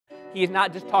he is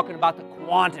not just talking about the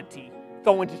quantity,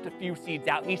 throwing just a few seeds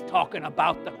out. He's talking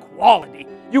about the quality.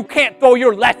 You can't throw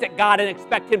your less at God and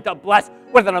expect him to bless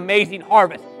with an amazing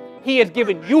harvest. He has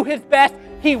given you his best.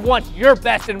 He wants your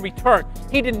best in return.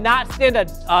 He did not send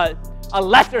a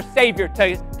lesser Savior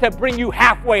to bring you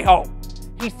halfway home.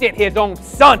 He sent his own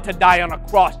Son to die on a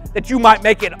cross that you might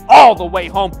make it all the way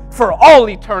home for all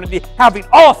eternity, having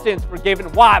all sins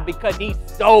forgiven. Why? Because he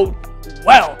sowed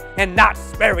well and not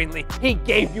sparingly. He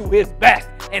gave you his best,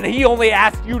 and he only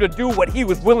asked you to do what he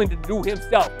was willing to do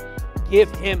himself. Give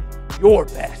him your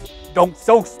best. Don't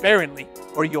sow sparingly,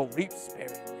 or you'll reap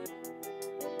sparingly.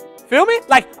 Feel me?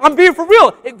 Like, I'm being for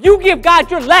real. If you give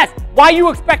God your less, why are you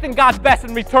expecting God's best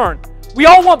in return? We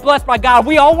all want blessed by God.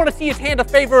 We all want to see his hand of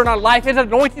favor in our life, his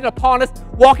anointing upon us,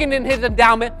 walking in his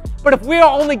endowment. But if we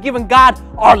are only giving God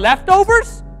our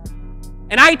leftovers,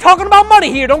 and I ain't talking about money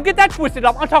here, don't get that twisted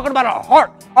up. I'm talking about our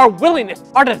heart, our willingness,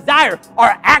 our desire,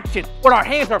 our action, what our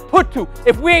hands are put to.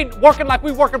 If we ain't working like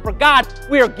we're working for God,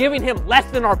 we are giving him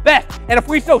less than our best. And if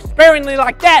we sow sparingly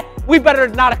like that, we better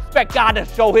not expect God to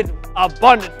show his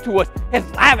abundance to us, his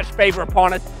lavish favor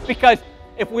upon us, because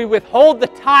if we withhold the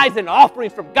tithes and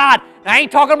offerings from God, and I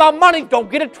ain't talking about money,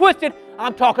 don't get it twisted,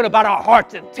 I'm talking about our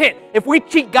heart's intent. If we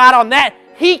cheat God on that,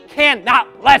 he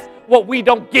cannot bless what we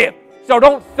don't give. So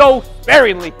don't sow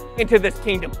sparingly into this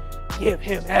kingdom. Give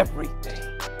him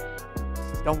everything.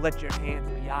 Don't let your hands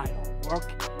be idle.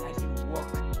 Work as you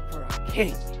work for a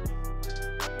king.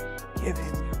 Give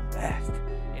him your best,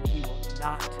 and he will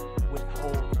not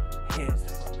withhold his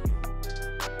from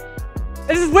you.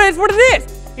 This is what it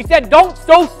is. He said, don't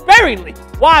sow sparingly.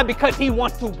 Why? Because he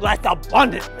wants to bless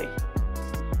abundantly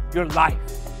your life,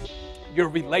 your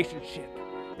relationship,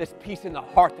 this peace in the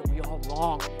heart that we all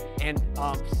long and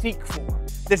seek for,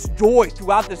 this joy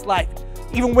throughout this life,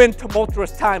 even when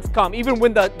tumultuous times come, even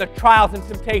when the trials and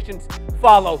temptations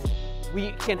follow,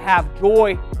 we can have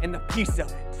joy in the peace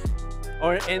of it,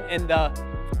 or in the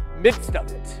midst of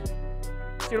it.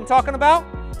 See what I'm talking about?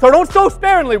 So don't sow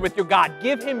sparingly with your God.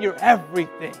 Give him your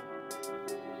everything,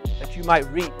 that you might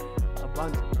reap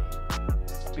abundantly.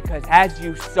 Because as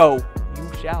you sow,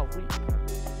 you shall reap.